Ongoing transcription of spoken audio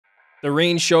The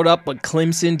rain showed up, but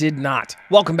Clemson did not.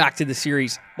 Welcome back to the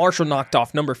series. Marshall knocked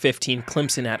off number 15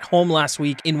 Clemson at home last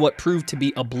week in what proved to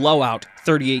be a blowout,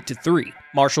 38-3.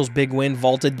 Marshall's big win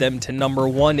vaulted them to number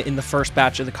 1 in the first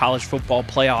batch of the college football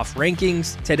playoff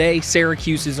rankings. Today,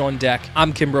 Syracuse is on deck.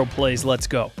 I'm Kimbroplays. Let's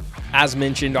go. As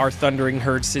mentioned, our Thundering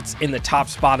Herd sits in the top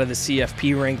spot of the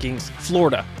CFP rankings.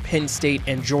 Florida, Penn State,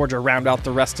 and Georgia round out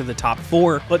the rest of the top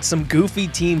 4, but some goofy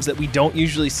teams that we don't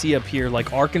usually see up here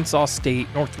like Arkansas State,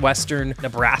 Northwestern,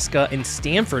 Nebraska, and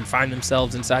Stanford find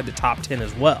themselves inside the top 10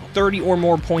 as well. 30 or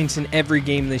more points in every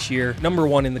game this year, number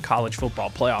 1 in the college football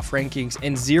playoff rankings,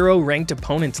 and 0 ranked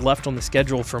opponents left on the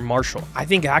schedule for Marshall. I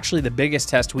think actually the biggest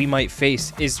test we might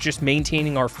face is just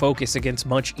maintaining our focus against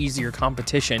much easier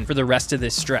competition for the rest of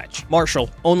this stretch. Marshall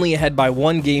only ahead by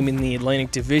 1 game in the Atlantic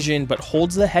Division, but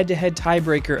holds the head-to-head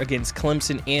tiebreaker against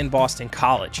Clemson and Boston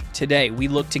College. Today, we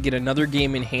look to get another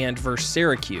game in hand versus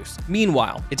Syracuse.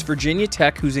 Meanwhile, it's Virginia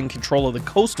Tech who's in control of the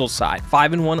Coastal side,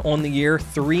 5-1 on the year,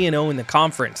 3-0 in the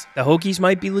conference. The Hokies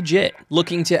might be legit.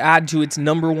 Looking to add to its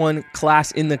number 1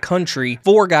 class in the country,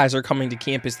 4 guys are coming to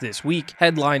campus this week,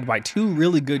 headlined by 2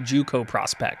 really good JUCO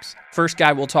prospects. First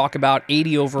guy we'll talk about,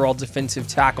 80 overall defensive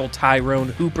tackle Tyrone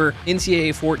Hooper.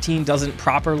 NCAA14 doesn't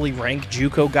properly rank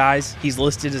JUCO guys. He's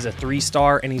listed as a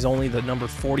 3-star and he's only the number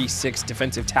 46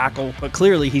 defensive tackle, but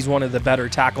clearly he's one of the better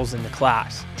tackles in the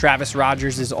class. Travis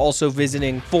Rogers is also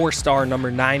visiting, 4-star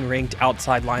number 9 ranked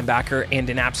outside linebacker and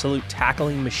an absolute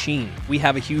tackling machine. We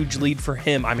have a huge lead for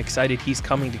him. I'm excited he's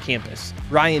coming to campus.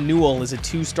 Ryan Newell is a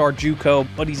 2-star JUCO,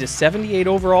 but he's a 78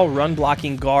 overall run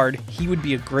blocking guard. He would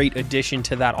be a great addition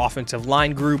to that offensive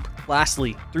line group.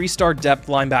 Lastly, 3-star depth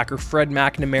linebacker Fred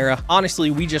McNamara. Honestly,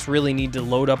 we just really need to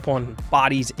load up on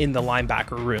bodies in the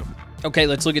linebacker room. Okay,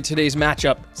 let's look at today's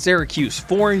matchup. Syracuse,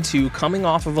 4-2, coming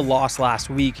off of a loss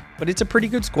last week, but it's a pretty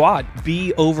good squad.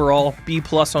 B overall, B+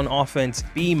 on offense,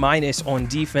 B- on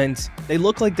defense. They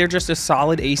look like they're just a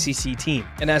solid ACC team.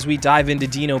 And as we dive into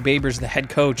Dino Babers, the head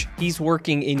coach, he's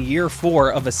working in year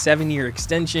 4 of a 7-year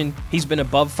extension. He's been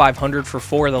above 500 for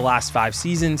 4 of the last 5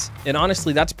 seasons. And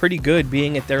honestly, that's pretty good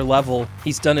being at their level.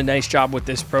 He's done a nice job with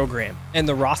this program. And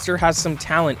the roster has some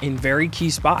talent in very key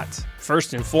spots.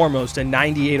 First and foremost, a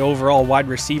 98 overall wide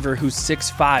receiver who's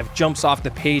 6'5" jumps off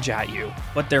the page at you.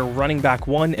 But their running back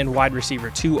 1 and wide receiver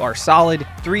 2 are solid.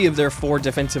 3 of their 4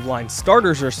 defensive line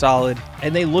starters are solid,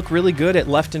 and they look really good at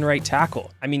left and right tackle.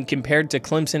 I mean, compared to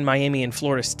Clemson, Miami, and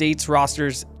Florida State's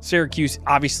rosters, Syracuse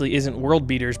obviously isn't world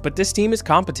beaters, but this team is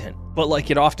competent. But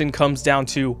like it often comes down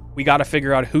to, we got to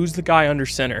figure out who's the guy under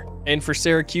center. And for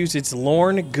Syracuse, it's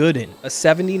Lorne Gooden, a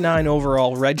 79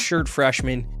 overall redshirt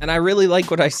freshman, and I really like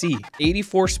what I see.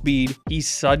 84 speed, he's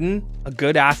sudden, a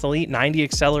good athlete, 90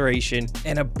 acceleration,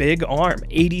 and a big arm,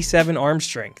 87 arm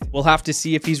strength. We'll have to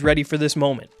see if he's ready for this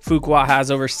moment. Fuqua has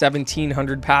over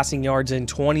 1,700 passing yards and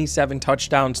 27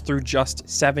 touchdowns through just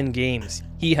 7 games.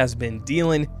 He has been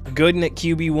dealing. Gooden at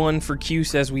QB1 for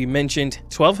Cuse, as we mentioned.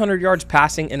 1,200 yards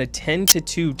passing and a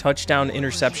 10-2 touchdown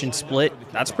interception split.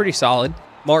 That's pretty solid.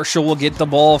 Marshall will get the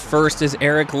ball first as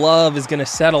Eric Love is going to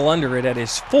settle under it at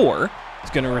his 4.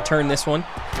 He's going to return this one,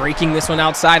 breaking this one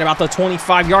outside about the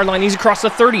 25-yard line. He's across the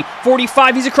 30,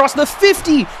 45, he's across the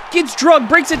 50, gets drugged,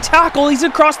 breaks a tackle, he's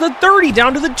across the 30,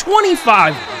 down to the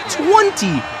 25, 20,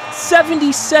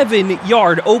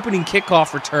 77-yard opening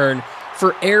kickoff return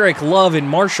for Eric Love, and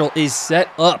Marshall is set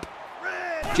up.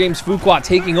 James Fuqua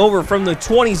taking over from the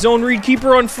 20, zone read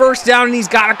keeper on first down, and he's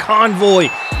got a convoy.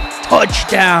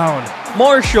 Touchdown.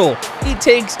 Marshall, it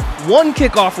takes 1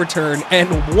 kickoff return and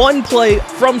 1 play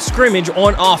from scrimmage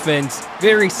on offense.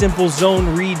 Very simple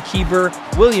zone read keeper.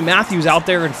 William Matthews out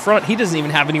there in front. He doesn't even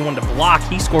have anyone to block.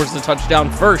 He scores the touchdown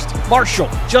first. Marshall,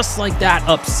 just like that,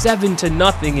 up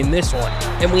 7-0 in this one.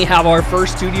 And we have our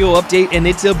first studio update, and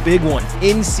it's a big one.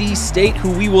 NC State,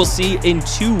 who we will see in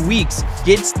 2 weeks,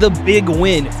 gets the big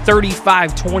win,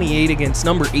 35-28 against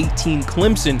number 18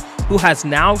 Clemson, who has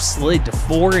now slid to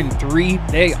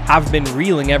 4-3. They have been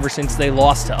reeling ever since they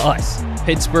lost to us.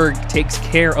 Pittsburgh takes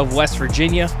care of West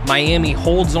Virginia. Miami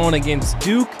holds on against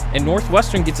Duke, and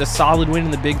Northwestern gets a solid win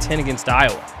in the Big Ten against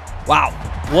Iowa. Wow,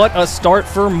 what a start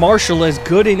for Marshall as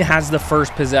Gooden has the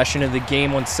first possession of the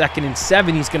game on 2nd and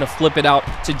 7. He's going to flip it out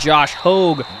to Josh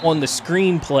Hogue on the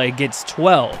screen play, gets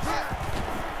 12.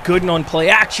 Gooden on play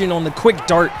action on the quick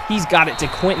dart. He's got it to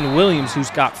Quentin Williams, who's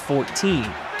got 14.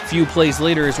 A few plays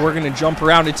later, as we're going to jump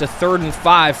around, it's a 3rd and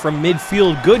 5 from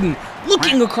midfield. Gooden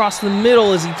looking across the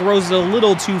middle as he throws it a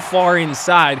little too far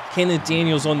inside. Kenneth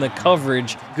Daniels on the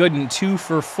coverage. Gooden 2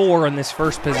 for 4 on this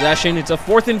first possession. It's a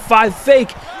 4th and 5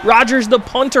 fake. Rogers, the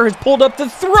punter, has pulled up the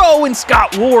throw, and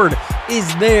Scott Ward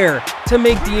is there to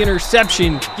make the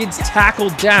interception. Gets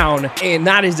tackled down, and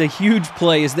that is a huge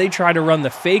play as they try to run the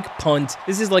fake punt.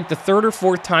 This is like the 3rd or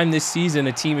 4th time this season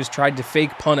a team has tried to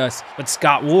fake punt us, but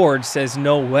Scott Ward says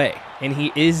no way, and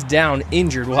he is down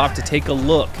injured. We'll have to take a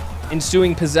look.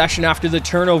 Ensuing possession after the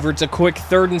turnover, it's a quick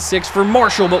 3rd and 6 for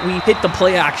Marshall, but we hit the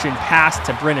play action pass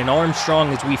to Brennan Armstrong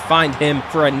as we find him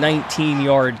for a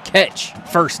 19-yard catch.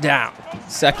 First down.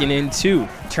 2nd and 2.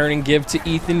 Turn and give to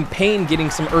Ethan Payne, getting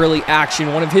some early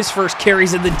action. One of his first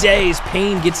carries of the day as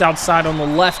Payne gets outside on the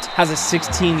left, has a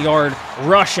 16-yard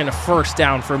rush and a first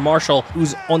down for Marshall,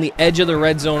 who's on the edge of the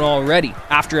red zone already.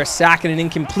 After a sack and an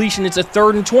incompletion, it's a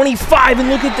 3rd and 25, and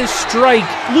look at this strike.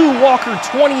 Lou Walker,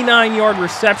 29-yard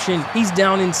reception. He's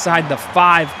down inside the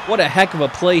 5. What a heck of a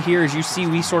play here. As you see,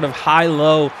 we sort of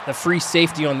high-low the free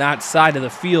safety on that side of the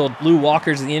field. Lou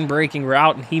Walker's the in-breaking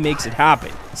route, and he makes it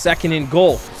happen. 2nd and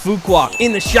goal. Fuqua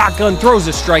in the shotgun, throws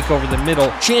a strike over the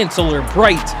middle. Chancellor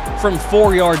Bright from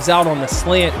 4 yards out on the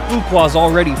slant. Fuqua's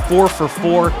already 4 for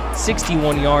 4,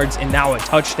 61 yards, and now a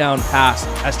touchdown pass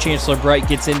as Chancellor Bright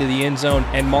gets into the end zone,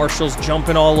 and Marshall's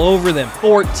jumping all over them.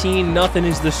 14-0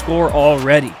 is the score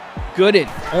already. Gooden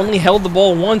only held the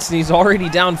ball once, and he's already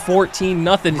down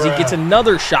 14-0 as he gets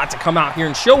another shot to come out here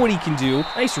and show what he can do.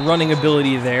 Nice running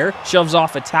ability there. Shoves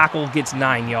off a tackle, gets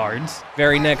 9 yards.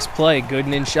 Very next play,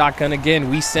 Gooden in shotgun again.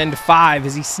 We send 5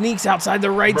 as he sneaks outside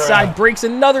the right side, breaks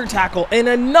another tackle and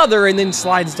another, and then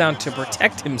slides down to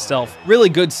protect himself. Really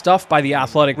good stuff by the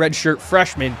athletic redshirt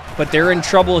freshman, but they're in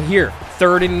trouble here.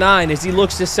 3rd and 9 as he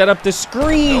looks to set up the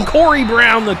screen. Corey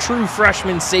Brown, the true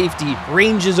freshman safety,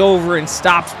 ranges over and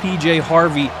stops PJ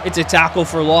Harvey. It's a tackle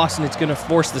for loss, and it's going to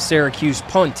force the Syracuse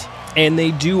punt. And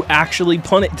they do actually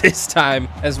punt it this time,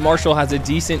 as Marshall has a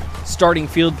decent starting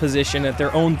field position at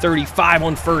their own 35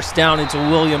 on first down. It's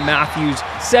William Matthews,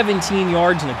 17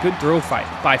 yards, and a good throw fight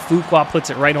by Fuqua puts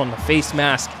it right on the face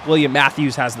mask. William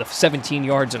Matthews has the 17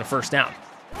 yards and a first down.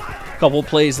 Couple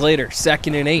plays later,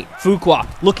 2nd and 8. Fuqua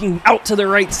looking out to the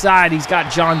right side. He's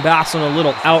got John Bass on a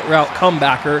little out route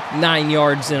comebacker, 9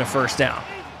 yards and a first down.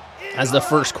 As the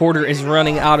first quarter is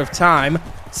running out of time,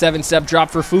 7-step drop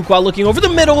for Fuqua, looking over the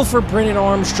middle for Brennan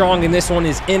Armstrong, and this one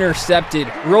is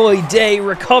intercepted. Roy Day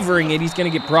recovering it. He's going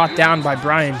to get brought down by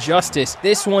Brian Justice.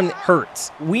 This one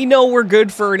hurts. We know we're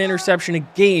good for an interception a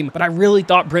game, but I really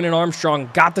thought Brennan Armstrong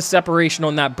got the separation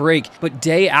on that break, but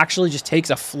Day actually just takes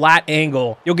a flat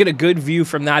angle. You'll get a good view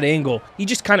from that angle. He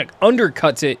just kind of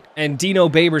undercuts it, and Dino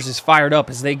Babers is fired up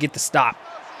as they get the stop.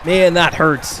 Man, that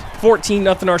hurts.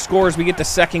 14-0 our score as we get the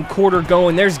second quarter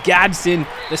going. There's Gadsden,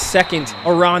 the second.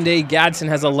 Aronde Gadsden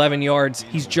has 11 yards.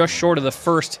 He's just short of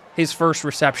his first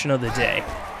reception of the day.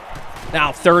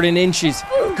 Now 3rd and inches.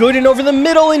 Gooden over the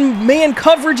middle in man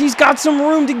coverage. He's got some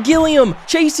room to Gilliam.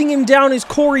 Chasing him down is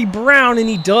Corey Brown, and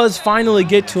he does finally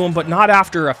get to him, but not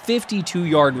after a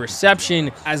 52-yard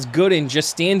reception, as Gooden just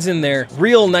stands in there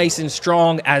real nice and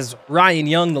strong as Ryan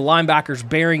Young, the linebacker's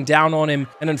bearing down on him.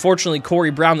 And unfortunately,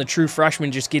 Corey Brown, the true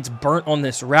freshman, just gets burnt on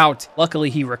this route. Luckily,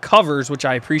 he recovers, which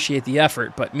I appreciate the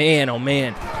effort, but man, oh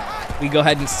man. We go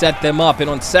ahead and set them up, and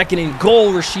on 2nd and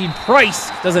goal, Rasheed Price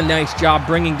does a nice job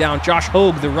bringing down Josh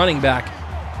Hogue, the running back.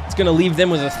 It's going to leave them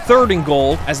with a 3rd and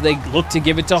goal as they look to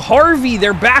give it to Harvey,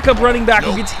 their backup running back,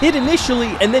 who gets hit initially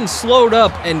and then slowed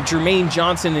up, and Jermaine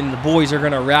Johnson and the boys are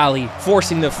going to rally,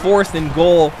 forcing the 4th and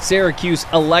goal. Syracuse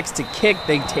elects to kick.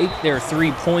 They take their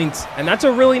 3 points, and that's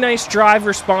a really nice drive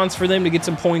response for them to get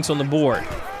some points on the board.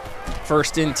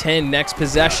 1st and 10, next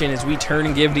possession as we turn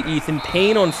and give to Ethan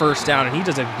Payne on first down, and he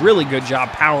does a really good job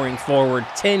powering forward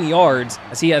 10 yards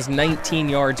as he has 19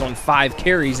 yards on 5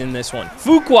 carries in this one.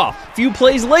 Fuqua, a few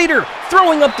plays later,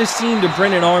 throwing up the seam to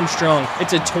Brennan Armstrong.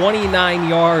 It's a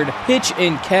 29-yard pitch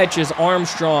and catch as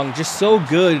Armstrong, just so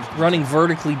good running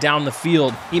vertically down the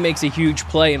field. He makes a huge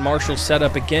play, and Marshall set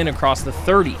up again across the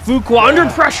 30. Fuqua under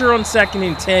pressure on 2nd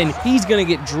and 10. He's going to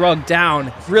get drugged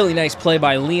down. Really nice play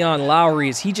by Leon Lowry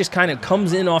as he just kind of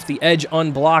comes in off the edge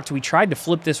unblocked. We tried to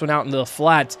flip this one out into the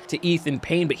flats to Ethan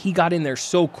Payne, but he got in there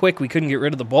so quick we couldn't get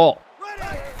rid of the ball.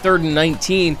 3rd and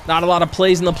 19. Not a lot of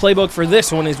plays in the playbook for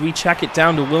this one as we check it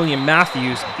down to William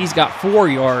Matthews. He's got 4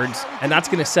 yards, and that's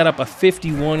going to set up a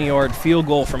 51-yard field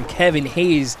goal from Kevin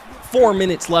Hayes. 4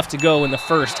 minutes left to go in the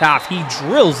first half. He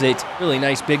drills it. Really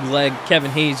nice big leg.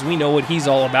 Kevin Hayes, we know what he's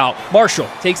all about. Marshall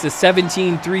takes the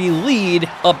 17-3 lead,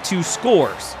 up 2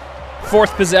 scores.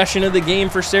 Fourth possession of the game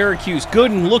for Syracuse.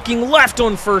 Gooden looking left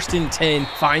on 1st and 10.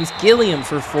 Finds Gilliam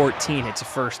for 14. It's a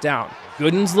first down.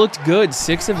 Gooden's looked good.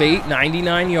 6 of 8,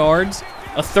 99 yards.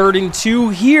 A 3rd and 2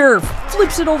 here.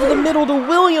 Flips it over the middle to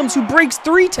Williams, who breaks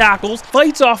 3 tackles,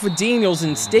 fights off with Daniels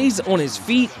and stays on his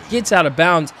feet, gets out of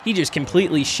bounds. He just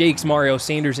completely shakes Mario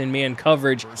Sanders in man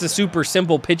coverage. It's a super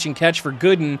simple pitch and catch for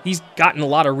Gooden. He's gotten a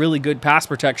lot of really good pass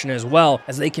protection as well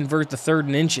as they convert the 3rd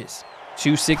and inches.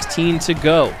 2:16 to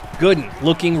go. Gooden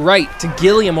looking right to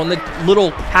Gilliam on the little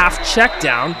half check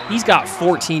down. He's got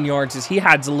 14 yards as he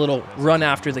has a little run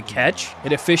after the catch.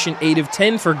 An efficient 8 of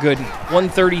 10 for Gooden.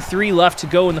 1:33 left to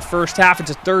go in the first half.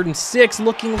 It's a 3rd and 6.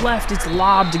 Looking left, it's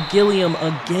lobbed to Gilliam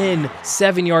again.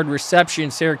 7-yard reception.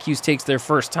 Syracuse takes their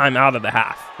first time out of the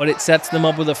half, but it sets them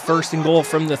up with a 1st and goal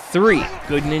from the 3.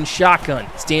 Gooden in shotgun,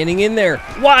 standing in there,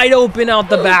 wide open out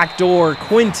the back door.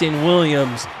 Quentin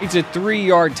Williams. It's a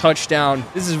 3-yard touchdown.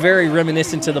 This is very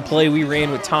reminiscent to the play we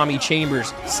ran with Tommy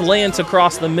Chambers. Slants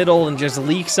across the middle and just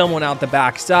leaks someone out the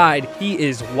backside. He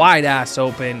is wide ass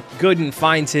open. Gooden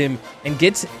finds him and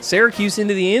gets Syracuse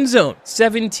into the end zone.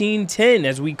 17-10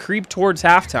 as we creep towards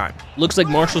halftime. Looks like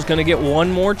Marshall's going to get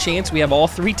one more chance. We have all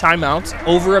 3 timeouts.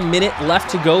 Over a minute left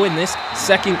to go in this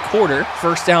second quarter.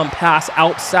 First down pass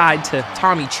outside to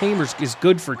Tommy Chambers is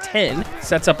good for 10.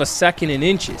 Sets up a 2nd and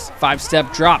inches.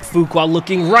 5-step drop. Fuqua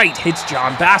looking right. Hits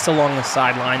John Bass along the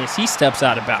sideline as he steps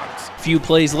out of bounds. A few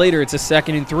plays later, it's a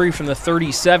 2nd and 3 from the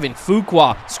 37.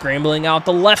 Fuqua scrambling out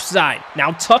the left side.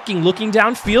 Now tucking, looking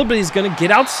downfield, but he's going to get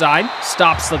outside.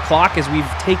 Stops the clock as we've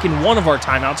taken one of our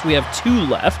timeouts. We have 2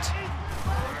 left.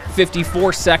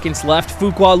 54 seconds left.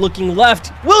 Fuqua looking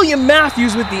left. William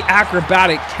Matthews with the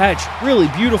acrobatic catch. Really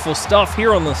beautiful stuff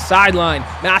here on the sideline.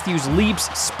 Matthews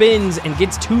leaps, spins, and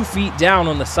gets 2 feet down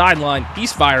on the sideline.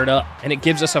 He's fired up, and it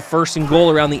gives us a 1st and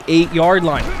goal around the 8-yard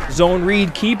line. Zone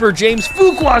read keeper James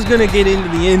Fuqua's going to get into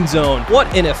the end zone. What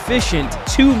an efficient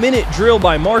 2-minute drill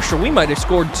by Marshall. We might have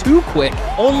scored 2 quick.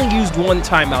 Only used 1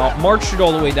 timeout. Marched it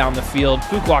all the way down the field.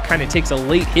 Fuqua kind of takes a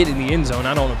late hit in the end zone.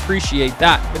 I don't appreciate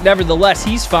that, but nevertheless,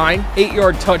 he's fine.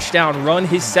 8-yard touchdown run,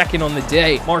 his 2nd on the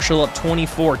day. Marshall up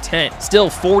 24-10. Still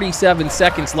 47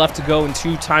 seconds left to go and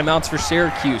 2 timeouts for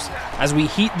Syracuse. As we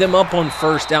heat them up on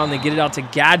 1st down, they get it out to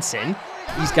Gadsden.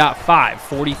 He's got 5,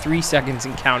 43 seconds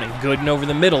and counting. Gooden over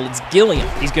the middle. It's Gilliam.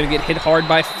 He's going to get hit hard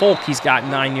by Folk. He's got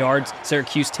 9 yards.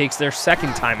 Syracuse takes their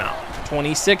 2nd timeout.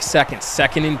 26 seconds,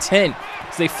 2nd and 10.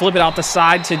 So they flip it out the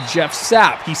side to Jeff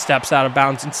Sapp. He steps out of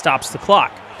bounds and stops the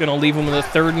clock. Going to leave him with a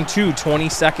 3rd and 2, 20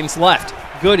 seconds left.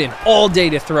 Gooden all day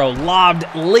to throw. Lobbed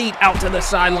late out to the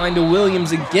sideline to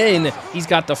Williams again. He's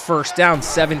got the 1st down,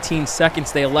 17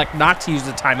 seconds. They elect not to use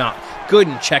the timeout.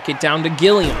 Gooden check it down to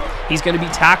Gilliam. He's going to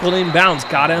be tackled in bounds.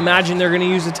 Gotta imagine they're going to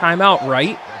use the timeout,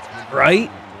 right? Right?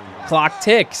 Clock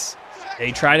ticks.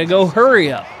 They try to go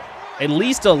hurry up. At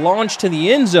least a launch to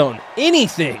the end zone.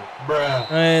 Anything.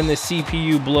 And the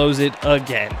CPU blows it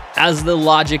again. As the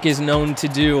logic is known to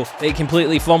do, they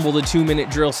completely fumble the 2-minute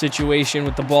drill situation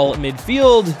with the ball at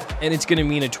midfield, and it's going to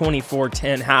mean a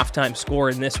 24-10 halftime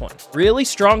score in this one. Really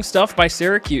strong stuff by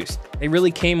Syracuse. They really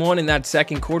came on in that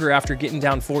second quarter after getting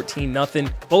down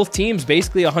 14-0. Both teams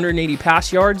basically 180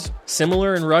 pass yards,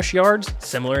 similar in rush yards,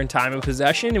 similar in time of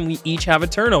possession, and we each have a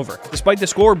turnover. Despite the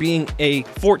score being a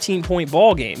 14-point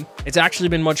ball game, it's actually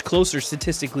been much closer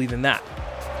statistically than that.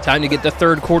 Time to get the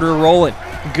 3rd quarter rolling.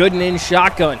 Gooden in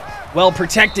shotgun. Well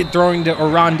protected, throwing to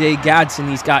Oronde Gadsden.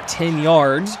 He's got 10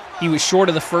 yards. He was short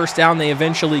of the 1st down. They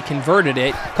eventually converted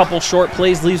it. Couple short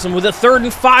plays leaves them with a 3rd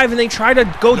and 5, and they try to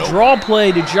go draw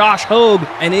play to Josh Hogue,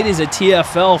 and it is a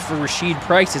TFL for Rasheed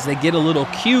Price as they get a little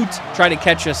cute, try to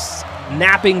catch us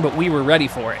napping, but we were ready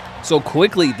for it. So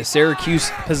quickly, the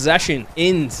Syracuse possession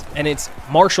ends, and it's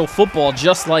Marshall football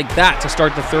just like that to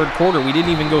start the 3rd quarter. We didn't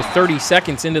even go 30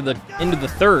 seconds into the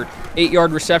 3rd.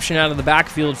 8-yard reception out of the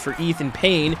backfield for Ethan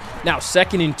Payne. Now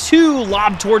 2nd and 2,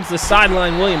 lob towards the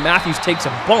sideline. William Matthews takes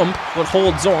a bump, but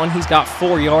holds on. He's got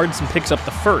 4 yards and picks up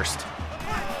the 1st.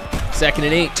 2nd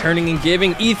and 8, turning and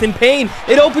giving. Ethan Payne,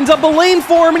 it opens up a lane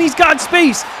for him, and he's got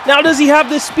space. Now does he have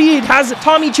the speed? Has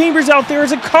Tommy Chambers out there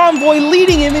as a convoy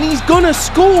leading him, and he's gonna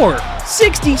score.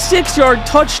 66-yard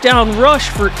touchdown rush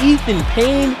for Ethan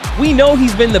Payne. We know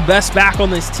he's been the best back on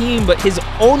this team, but his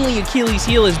only Achilles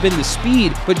heel has been the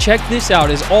speed. But check this out,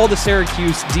 as all the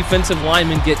Syracuse defensive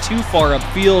linemen get too far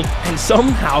upfield, and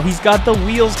somehow he's got the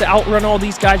wheels to outrun all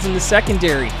these guys in the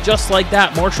secondary. Just like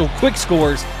that, Marshall quick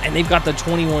scores, and they've got the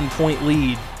 21-point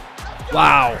lead.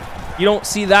 Wow. You don't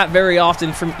see that very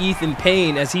often from Ethan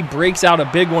Payne as he breaks out a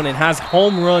big one and has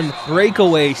home run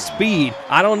breakaway speed.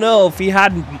 I don't know if he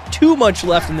had too much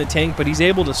left in the tank, but he's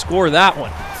able to score that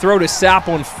one. Throw to Sapp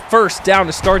on first down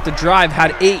to start the drive,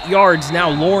 had 8 yards. Now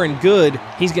Lauren Good,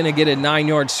 he's going to get a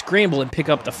 9-yard scramble and pick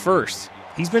up the first.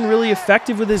 He's been really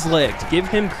effective with his legs. Give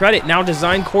him credit. Now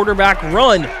design quarterback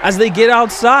run as they get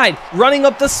outside. Running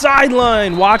up the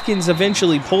sideline. Watkins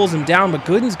eventually pulls him down, but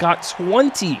Gooden's got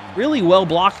 20. Really well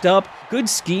blocked up. Good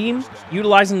scheme,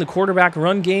 utilizing the quarterback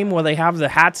run game while they have the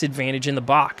hats advantage in the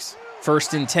box.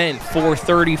 1st and 10,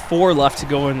 4:34 left to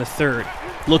go in the third.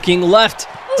 Looking left,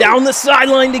 down the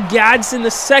sideline to Gadsden, the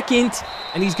second,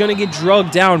 and he's going to get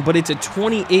drugged down, but it's a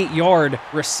 28-yard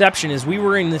reception as we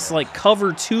were in this like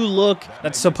cover 2 look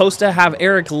that's supposed to have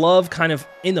Eric Love kind of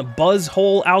in the buzz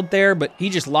hole out there, but he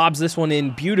just lobs this one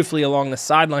in beautifully along the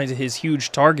sidelines of his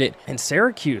huge target, and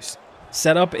Syracuse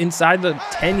set up inside the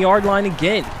 10-yard line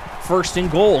again. 1st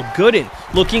and goal. Gooden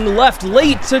looking left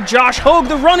late to Josh Hogue,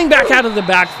 the running back out of the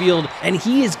backfield, and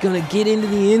he is going to get into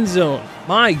the end zone.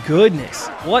 My goodness,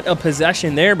 what a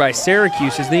possession there by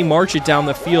Syracuse as they march it down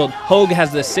the field. Hogue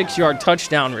has the 6-yard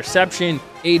touchdown reception.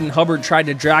 Aiden Hubbard tried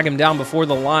to drag him down before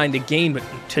the line to gain, but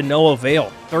to no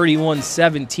avail.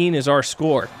 31-17 is our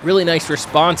score. Really nice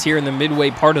response here in the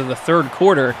midway part of the third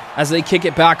quarter as they kick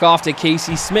it back off to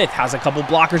Casey Smith. Has a couple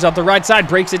blockers out the right side,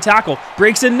 breaks a tackle,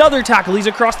 breaks another tackle. He's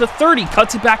across the 30,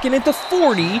 cuts it back in at the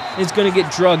 40, is going to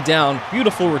get drugged down.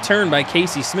 Beautiful return by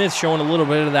Casey Smith, showing a little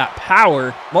bit of that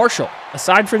power. Marshall,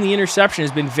 aside from the interception,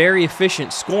 has been very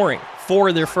efficient scoring 4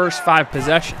 of their first 5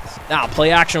 possessions. Now,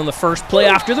 play action on the first play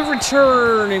after the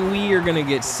return, and we are going to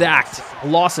get sacked. A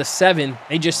loss of 7.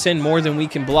 They just send more than we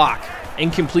can block.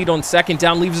 Incomplete on 2nd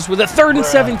down, leaves us with a 3rd and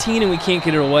 17, and we can't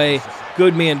get it away.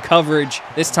 Good man coverage.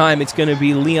 This time it's going to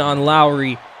be Leon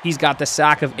Lowry. He's got the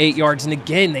sack of 8 yards, and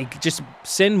again, they just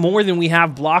send more than we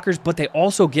have blockers, but they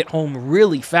also get home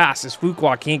really fast as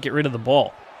Fuqua can't get rid of the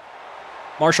ball.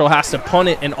 Marshall has to punt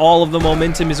it, and all of the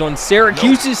momentum is on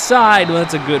Syracuse's side. Well,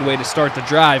 that's a good way to start the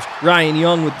drive. Ryan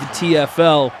Young with the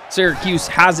TFL. Syracuse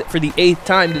has it for the 8th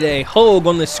time today. Hogue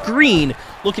on the screen,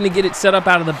 looking to get it set up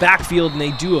out of the backfield, and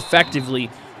they do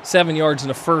effectively. 7 yards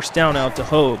and a 1st down out to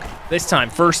Hogue. This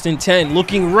time, 1st and 10,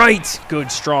 looking right.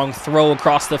 Good strong throw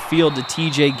across the field to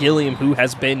TJ Gilliam, who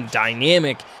has been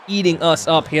dynamic, eating us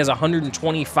up. He has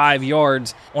 125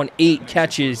 yards on 8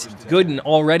 catches. Gooden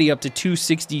already up to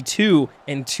 262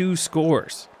 and 2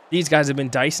 scores. These guys have been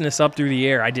dicing us up through the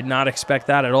air. I did not expect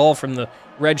that at all from the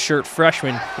redshirt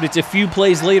freshman, but it's a few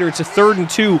plays later. It's a 3rd and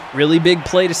 2. Really big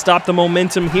play to stop the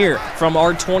momentum here from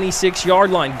our 26-yard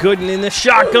line. Gooden in the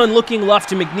shotgun, looking left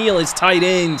to McNeil, his tight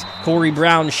end. Corey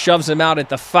Brown shoves him out at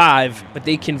the 5, but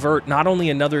they convert not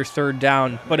only another 3rd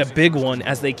down, but a big one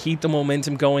as they keep the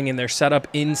momentum going and they're set up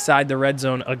inside the red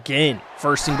zone again.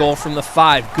 1st and goal from the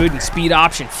 5. Gooden, speed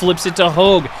option, flips it to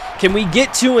Hogue. Can we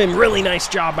get to him? Really nice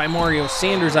job by Mario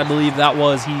Sanders, I believe that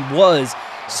was. He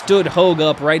stood Hogue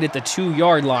up right at the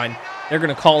 2-yard line. They're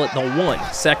going to call it the 1.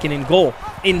 2nd and goal.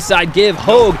 Inside give.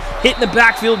 Hogue hit in the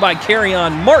backfield by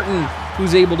Carryon Martin,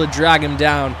 who's able to drag him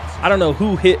down. I don't know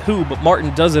who hit who, but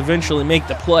Martin does eventually make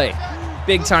the play.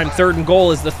 Big time 3rd and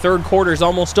goal as the third quarter is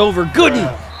almost over.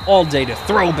 Gooden all day to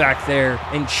throw back there,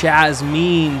 and Chaz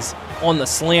Means on the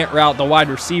slant route, the wide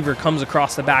receiver comes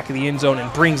across the back of the end zone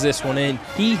and brings this one in.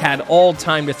 He had all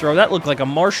time to throw. That looked like a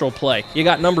Marshall play. You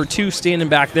got number 2 standing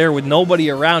back there with nobody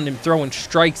around him throwing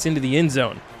strikes into the end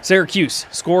zone. Syracuse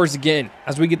scores again.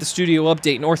 As we get the studio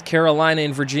update, North Carolina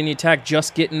and Virginia Tech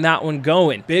just getting that one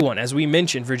going. Big one, as we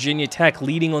mentioned, Virginia Tech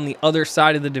leading on the other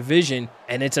side of the division,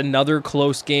 and it's another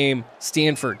close game.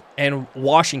 Stanford and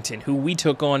Washington, who we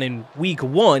took on in week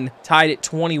 1, tied at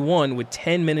 21 with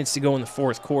 10 minutes to go in the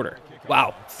 4th quarter.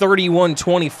 Wow,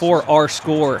 31-24 our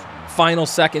score. Final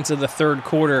seconds of the 3rd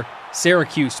quarter.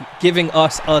 Syracuse giving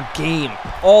us a game.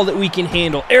 All that we can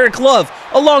handle. Eric Love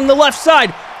along the left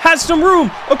side. Has some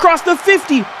room across the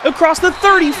 50, across the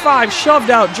 35, shoved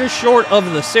out just short of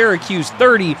the Syracuse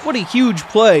 30. What a huge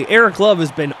play. Eric Love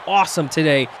has been awesome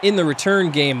today in the return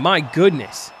game. My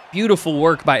goodness. Beautiful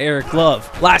work by Eric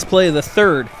Love. Last play of the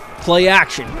 3rd. Play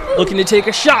action. Looking to take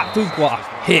a shot. Fuqua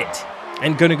hit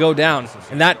and going to go down.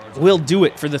 And that will do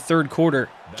it for the 3rd quarter.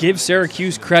 Give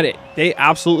Syracuse credit. They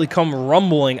absolutely come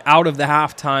rumbling out of the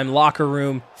halftime locker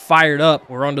room, fired up.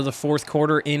 We're on to the 4th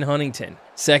quarter in Huntington.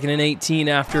 2nd and 18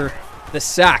 after the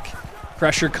sack.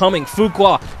 Pressure coming.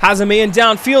 Fuqua has a man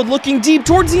downfield looking deep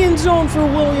towards the end zone for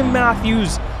William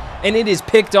Matthews. And it is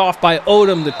picked off by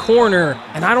Odom, the corner.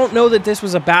 And I don't know that this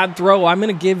was a bad throw. I'm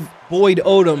going to give Boyd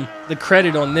Odom the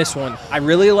credit on this one. I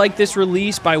really like this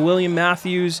release by William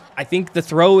Matthews. I think the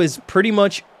throw is pretty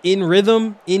much in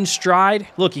rhythm, in stride.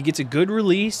 Look, he gets a good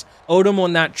release. Odom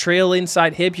on that trail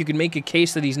inside hip, you can make a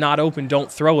case that he's not open, don't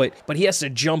throw it, but he has to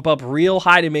jump up real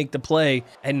high to make the play,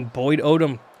 and Boyd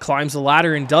Odom climbs the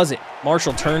ladder and does it.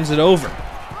 Marshall turns it over.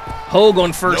 Hogue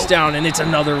on first down, and it's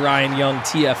another Ryan Young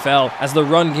TFL, as the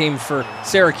run game for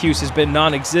Syracuse has been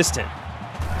non-existent.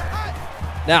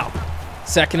 Now,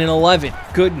 2nd and 11,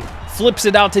 Gooden flips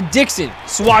it out to Dixon,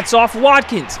 swats off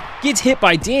Watkins, gets hit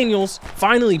by Daniels,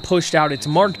 finally pushed out. It's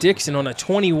Mark Dixon on a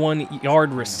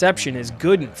 21-yard reception as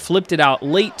Gooden flipped it out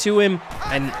late to him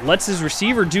and lets his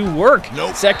receiver do work.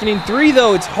 2nd and 3,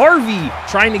 though, it's Harvey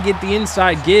trying to get the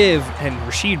inside give, and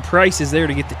Rasheed Price is there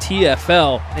to get the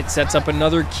TFL. It sets up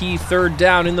another key 3rd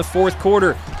down in the 4th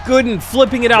quarter. Gooden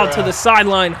flipping it out to the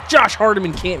sideline. Josh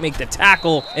Hardiman can't make the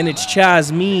tackle, and it's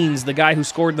Chaz Means, the guy who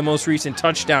scored the most recent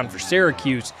touchdown for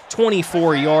Syracuse.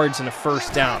 24 yards and a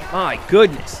 1st down. My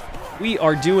goodness. We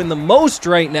are doing the most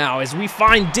right now as we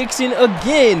find Dixon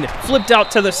again. Flipped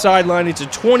out to the sideline. It's a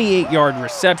 28-yard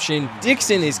reception.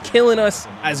 Dixon is killing us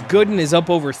as Gooden is up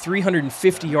over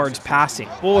 350 yards passing.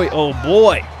 Boy, oh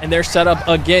boy. And they're set up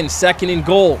again. 2nd and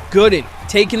goal. Gooden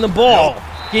taking the ball.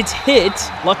 Gets hit.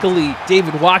 Luckily,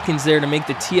 David Watkins there to make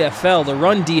the TFL. The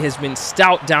run D has been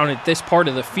stout down at this part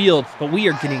of the field, but we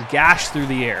are getting gashed through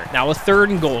the air. Now a 3rd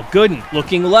and goal. Gooden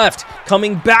looking left.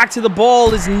 Coming back to the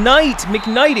ball is Jake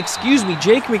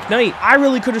McKnight. I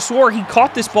really could have swore he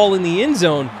caught this ball in the end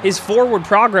zone. His forward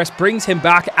progress brings him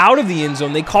back out of the end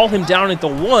zone. They call him down at the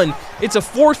 1. It's a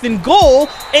 4th and goal,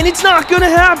 and it's not going to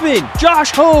happen.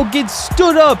 Josh Hogue gets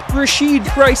stood up. Rasheed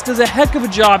Price does a heck of a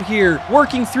job here,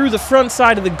 working through the front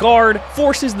side of the guard,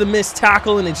 forces the missed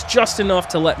tackle, and it's just enough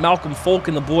to let Malcolm Folk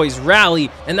and the boys rally,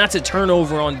 and that's a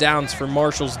turnover on downs for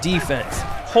Marshall's defense.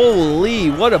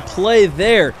 Holy, what a play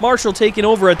there. Marshall taking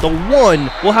over at the 1.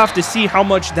 We'll have to see how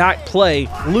much that play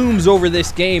looms over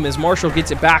this game as Marshall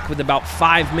gets it back with about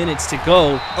 5 minutes to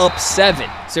go, up 7.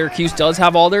 Syracuse does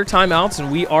have all their timeouts,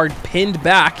 and we are pinned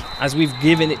back as we've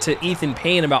given it to Ethan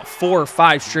Payne about 4 or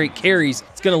 5 straight carries.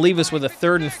 It's going to leave us with a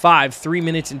 3rd and 5, 3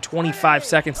 minutes and 25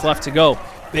 seconds left to go.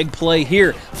 Big play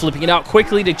here, flipping it out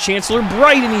quickly to Chancellor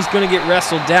Bright, and he's going to get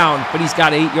wrestled down, but he's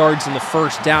got 8 yards in the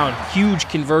 1st down. Huge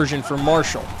conversion for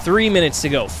Marshall. 3 minutes to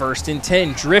go, 1st and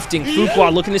 10, drifting.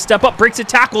 Fuqua looking to step up, breaks a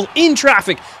tackle in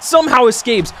traffic, somehow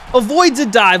escapes, avoids a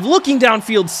dive, looking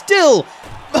downfield, still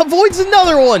avoids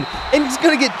another one, and he's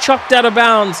going to get chucked out of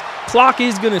bounds. Clock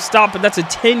is going to stop, but that's a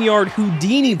 10-yard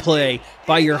Houdini play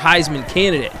by your Heisman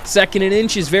candidate. 2nd and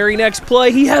inches, very next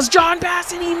play. He has John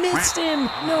Bass, and he missed him.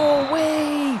 No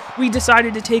way. We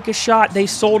decided to take a shot. They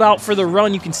sold out for the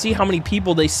run. You can see how many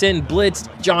people they send blitzed.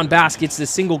 John Bass gets the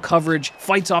single coverage,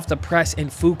 fights off the press, and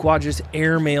Fuqua just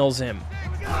airmails him.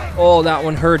 Oh, that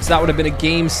one hurts. That would have been a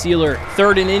game sealer.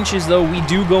 3rd and inches, though. We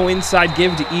do go inside,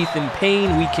 give to Ethan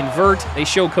Payne. We convert. They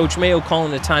show Coach Mayo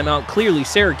calling a timeout. Clearly,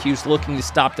 Syracuse looking to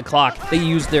stop the clock. They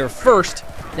use their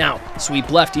 1st. Now, sweep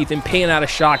left. Ethan Payne out of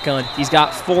shotgun. He's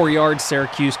got 4 yards.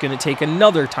 Syracuse going to take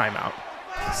another timeout.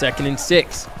 2nd and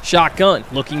 6. Shotgun.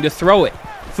 Looking to throw it.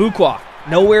 Fuqua.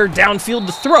 Nowhere downfield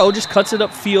to throw, just cuts it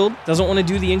upfield. Doesn't want to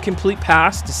do the incomplete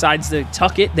pass, decides to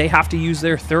tuck it. They have to use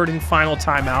their 3rd and final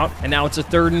timeout, and now it's a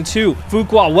 3rd and 2.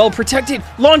 Fuqua, well protected,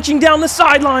 launching down the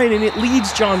sideline, and it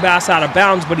leads John Bass out of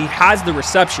bounds, but he has the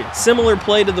reception. Similar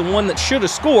play to the one that should have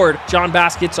scored. John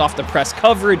Bass gets off the press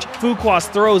coverage. Fuqua's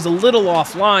throw is a little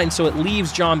offline, so it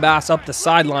leaves John Bass up the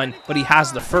sideline, but he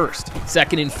has the 1st.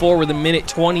 2nd and 4 with a minute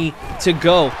 20 to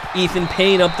go. Ethan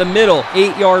Payne up the middle,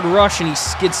 8-yard rush, and he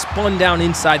gets spun down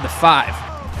inside the 5.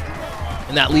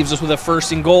 And that leaves us with a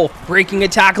 1st and goal. Breaking a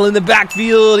tackle in the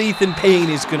backfield. Ethan Payne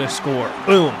is going to score.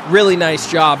 Boom. Really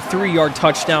nice job. 3-yard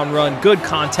touchdown run. Good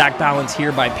contact balance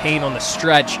here by Payne on the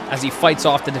stretch as he fights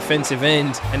off the defensive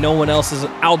end, and no one else is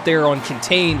out there on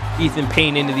contain. Ethan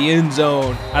Payne into the end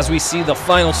zone as we see the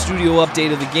final studio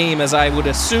update of the game, as I would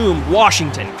assume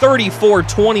Washington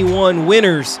 34-21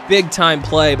 winners. Big time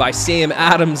play by Sam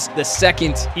Adams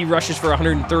II. He rushes for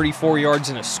 134 yards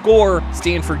and a score.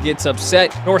 Stanford gets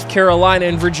upset. North Carolina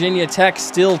and Virginia Tech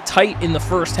still tight in the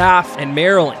 1st half, and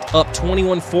Maryland up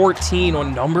 21-14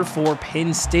 on number 4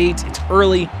 Penn State. It's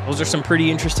early. Those are some pretty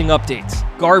interesting updates.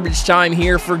 Garbage time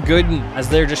here for Gooden as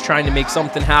they're just trying to make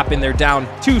something happen. They're down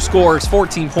 2 scores,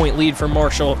 14-point lead for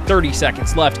Marshall, 30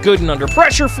 seconds left. Gooden under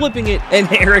pressure, flipping it,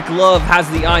 and Eric Love has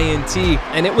the INT,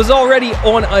 and it was already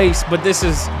on ice, but this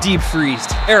is deep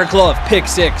freezed. Eric Love, pick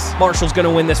 6. Marshall's going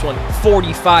to win this one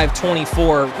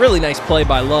 45-24. Really nice play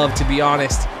by Love, to be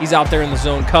honest. He's out there in the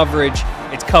zone coverage.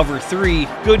 It's cover 3.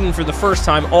 Gooden, for the first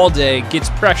time all day, gets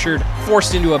pressured,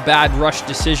 forced into a bad rush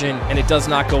decision, and it does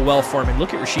not go well for him. And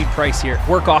look at Rasheed Price here.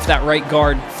 Work off that right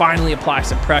guard, finally apply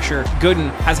some pressure.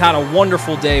 Gooden has had a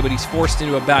wonderful day, but he's forced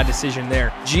into a bad decision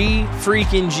there. G.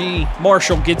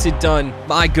 Marshall gets it done.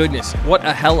 My goodness, what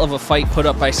a hell of a fight put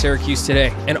up by Syracuse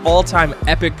today. An all-time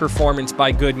epic performance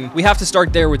by Gooden. We have to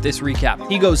start there with this recap.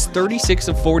 He goes 36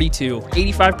 of 42,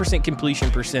 85%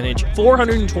 completion percentage,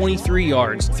 423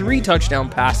 yards, 3 touchdown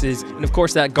passes, and of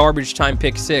course that garbage time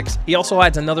pick 6. He also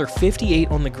adds another 58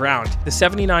 on the ground. The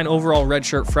 79 overall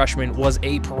redshirt freshman was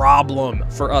a problem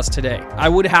for us today. I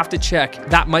would have to check.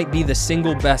 That might be the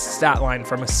single best stat line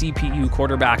from a CPU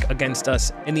quarterback against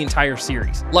us in the entire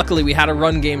series. Luckily, we had a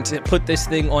run game to put this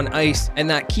thing on ice, and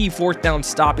that key 4th down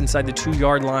stop inside the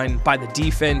 2-yard line by the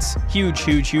defense, huge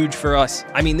for us.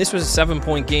 I mean, this was a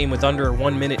 7-point game with under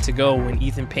 1 minute to go when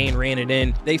Ethan Payne ran it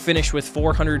in. They finished with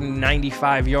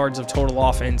 495 yards of total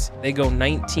offense. They go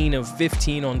 19 of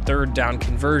 15 on 3rd down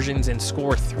conversions and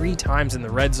score 3 times in the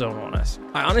red zone on us.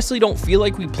 I honestly don't feel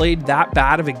like we played that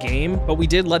bad of a game, but we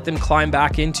did let them climb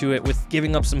back into it with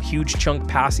giving up some huge chunk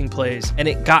passing plays, and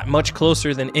it got much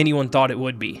closer than anyone thought it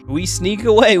would be. We sneak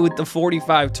away with the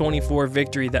 45-24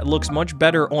 victory that looks much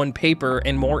better on paper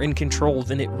and more in control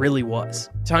than it really was.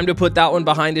 Time to put that one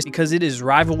behind us because it is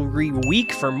rivalry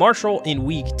week for Marshall. In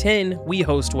week 10, we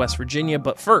host West Virginia,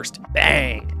 but first,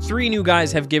 bang! 3 new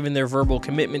guys have given their verbal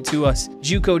commitment to us.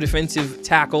 JUCO defensive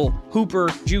tackle Hooper,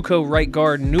 JUCO right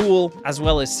guard Newell, as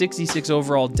well as 66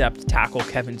 overall depth tackle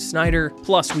Kevin Snyder.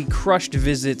 Plus, we crushed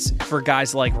visits for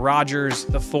guys like Rogers,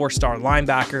 the 4-star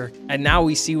linebacker, and now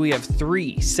we see we have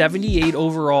 3 78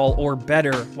 overall or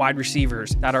better wide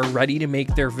receivers that are ready to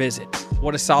make their visits.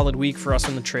 What a solid week for us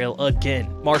on the trail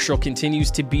again. Marshall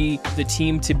continues to be the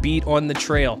team to beat on the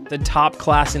trail, the top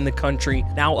class in the country,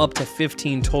 now up to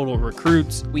 15 total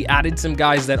recruits. We added some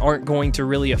guys that aren't going to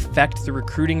really affect the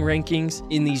recruiting rankings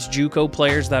in these JUCO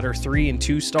players that are 3 and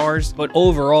 2 stars, but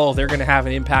overall, they're going to have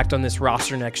an impact on this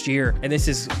roster next year, and this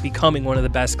is becoming one of the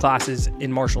best classes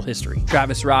in Marshall history.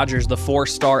 Travis Rogers, the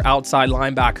 4-star outside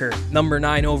linebacker, number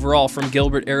 9 overall from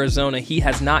Gilbert, Arizona. He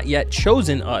has not yet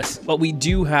chosen us, but we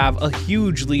do have a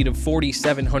huge lead of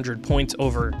 4,700 points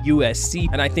over USC,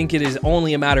 and I think it is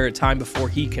only a matter of time before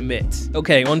he commits.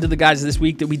 Okay, on to the guys this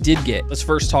week that we did get. Let's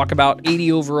first talk about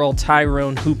 80 overall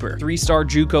Tyrone Hooper, 3-star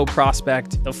JUCO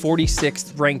prospect, the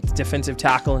 46th ranked defensive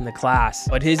tackle in the class,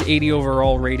 but his 80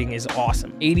 overall rating is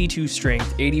awesome. 82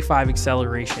 strength, 85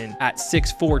 acceleration at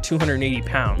 6'4", 280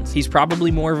 pounds. He's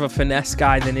probably more of a finesse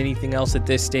guy than anything else at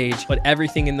this stage, but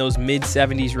everything in those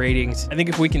mid-70s ratings. I think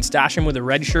if we can stash him with a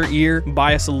redshirt year,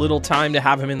 buy us a little time to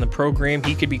have him in the program,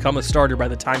 he could become a starter by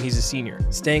the time he's a senior.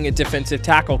 Staying at defensive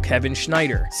tackle, Kevin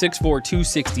Schneider, 6'4",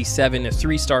 267, a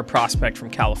 3-star prospect from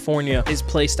California. His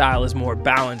play style is more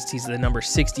balanced. He's the number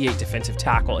 68 defensive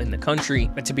tackle in the country,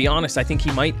 but to be honest, I think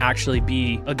he might actually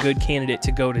be a good candidate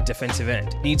to go to defensive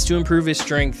end. Needs to improve his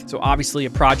strength, so obviously a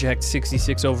project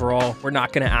 66 overall. We're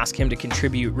not going to ask him to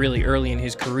contribute really early in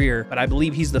his career, but I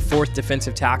believe he's the 4th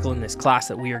defensive tackle in this class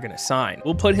that we are going to sign.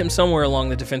 We'll put him somewhere along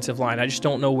the defensive line. I just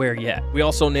don't know where yet. We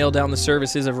also nailed down the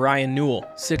services of Ryan Newell,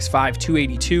 6'5",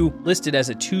 282, listed as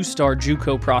a 2-star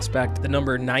JUCO prospect, the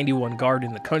number 91 guard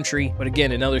in the country, but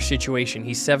again, another situation,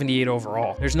 he's 78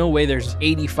 overall. There's no way there's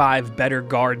 85 better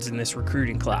guards in this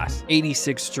recruiting class.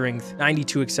 86 strength,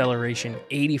 92 acceleration,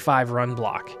 85 run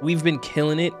block. We've been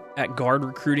killing it at guard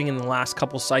recruiting in the last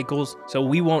couple cycles, so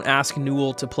we won't ask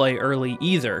Newell to play early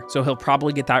either. So he'll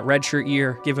probably get that redshirt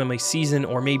year, give him a season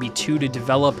or maybe 2 to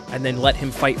develop, and then let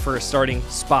him fight for a starting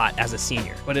spot as a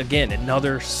senior. But again,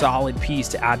 another solid piece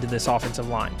to add to this offensive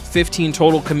line. 15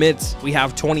 total commits. We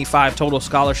have 25 total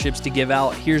scholarships to give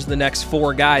out. Here's the next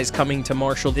 4 guys coming to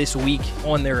Marshall this week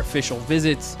on their official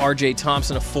visits. RJ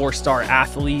Thompson, a 4-star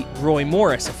athlete. Roy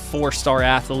Morris, a 4-star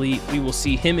athlete. We will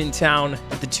see him in town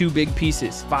with the 2 big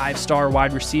pieces. 5-star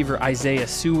wide receiver Isaiah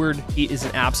Seward. He is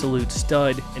an absolute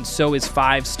stud, and so is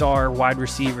 5-star wide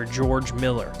receiver George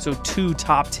Miller. So 2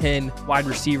 top 10 wide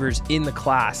receivers in the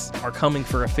class are coming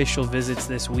for official visits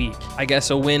this week. I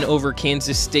guess a win over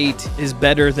Kansas State is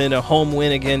better than a home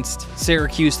win against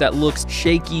Syracuse that looks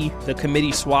shaky. The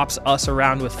committee swaps us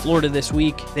around with Florida this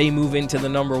week. They move into the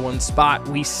number 1 spot.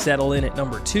 We settle in at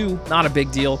number 2. Not a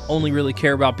big deal. Only really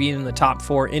care about being in the top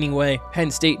 4 anyway. Penn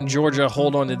State and Georgia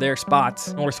hold on to their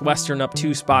spots. Northwestern up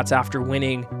 2 spots after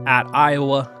winning at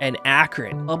Iowa, and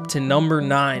Akron up to number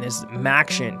 9 is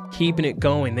Maction keeping it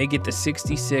going. They get the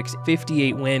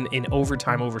 66-58 win in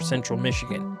overtime over Central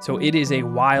Michigan. So it is a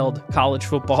wild college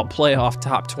football playoff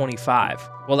top 25.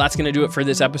 Well, that's going to do it for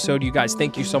this episode. You guys,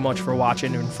 thank you so much for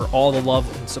watching and for all the love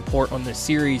and support on this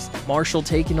series. Marshall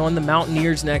taking on the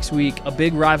Mountaineers next week, a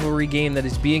big rivalry game that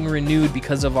is being renewed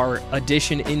because of our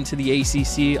addition into the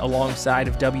ACC alongside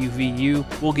of WVU.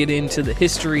 We'll get into the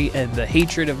history and the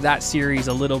hatred of that series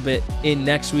a little bit in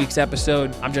next week's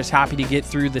episode. I'm just happy to get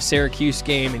through the Syracuse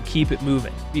game and keep it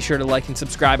moving. Be sure to like and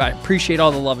subscribe. I appreciate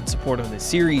all the love and support on this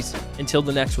series. Until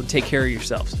the next one, take care of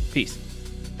yourselves. Peace.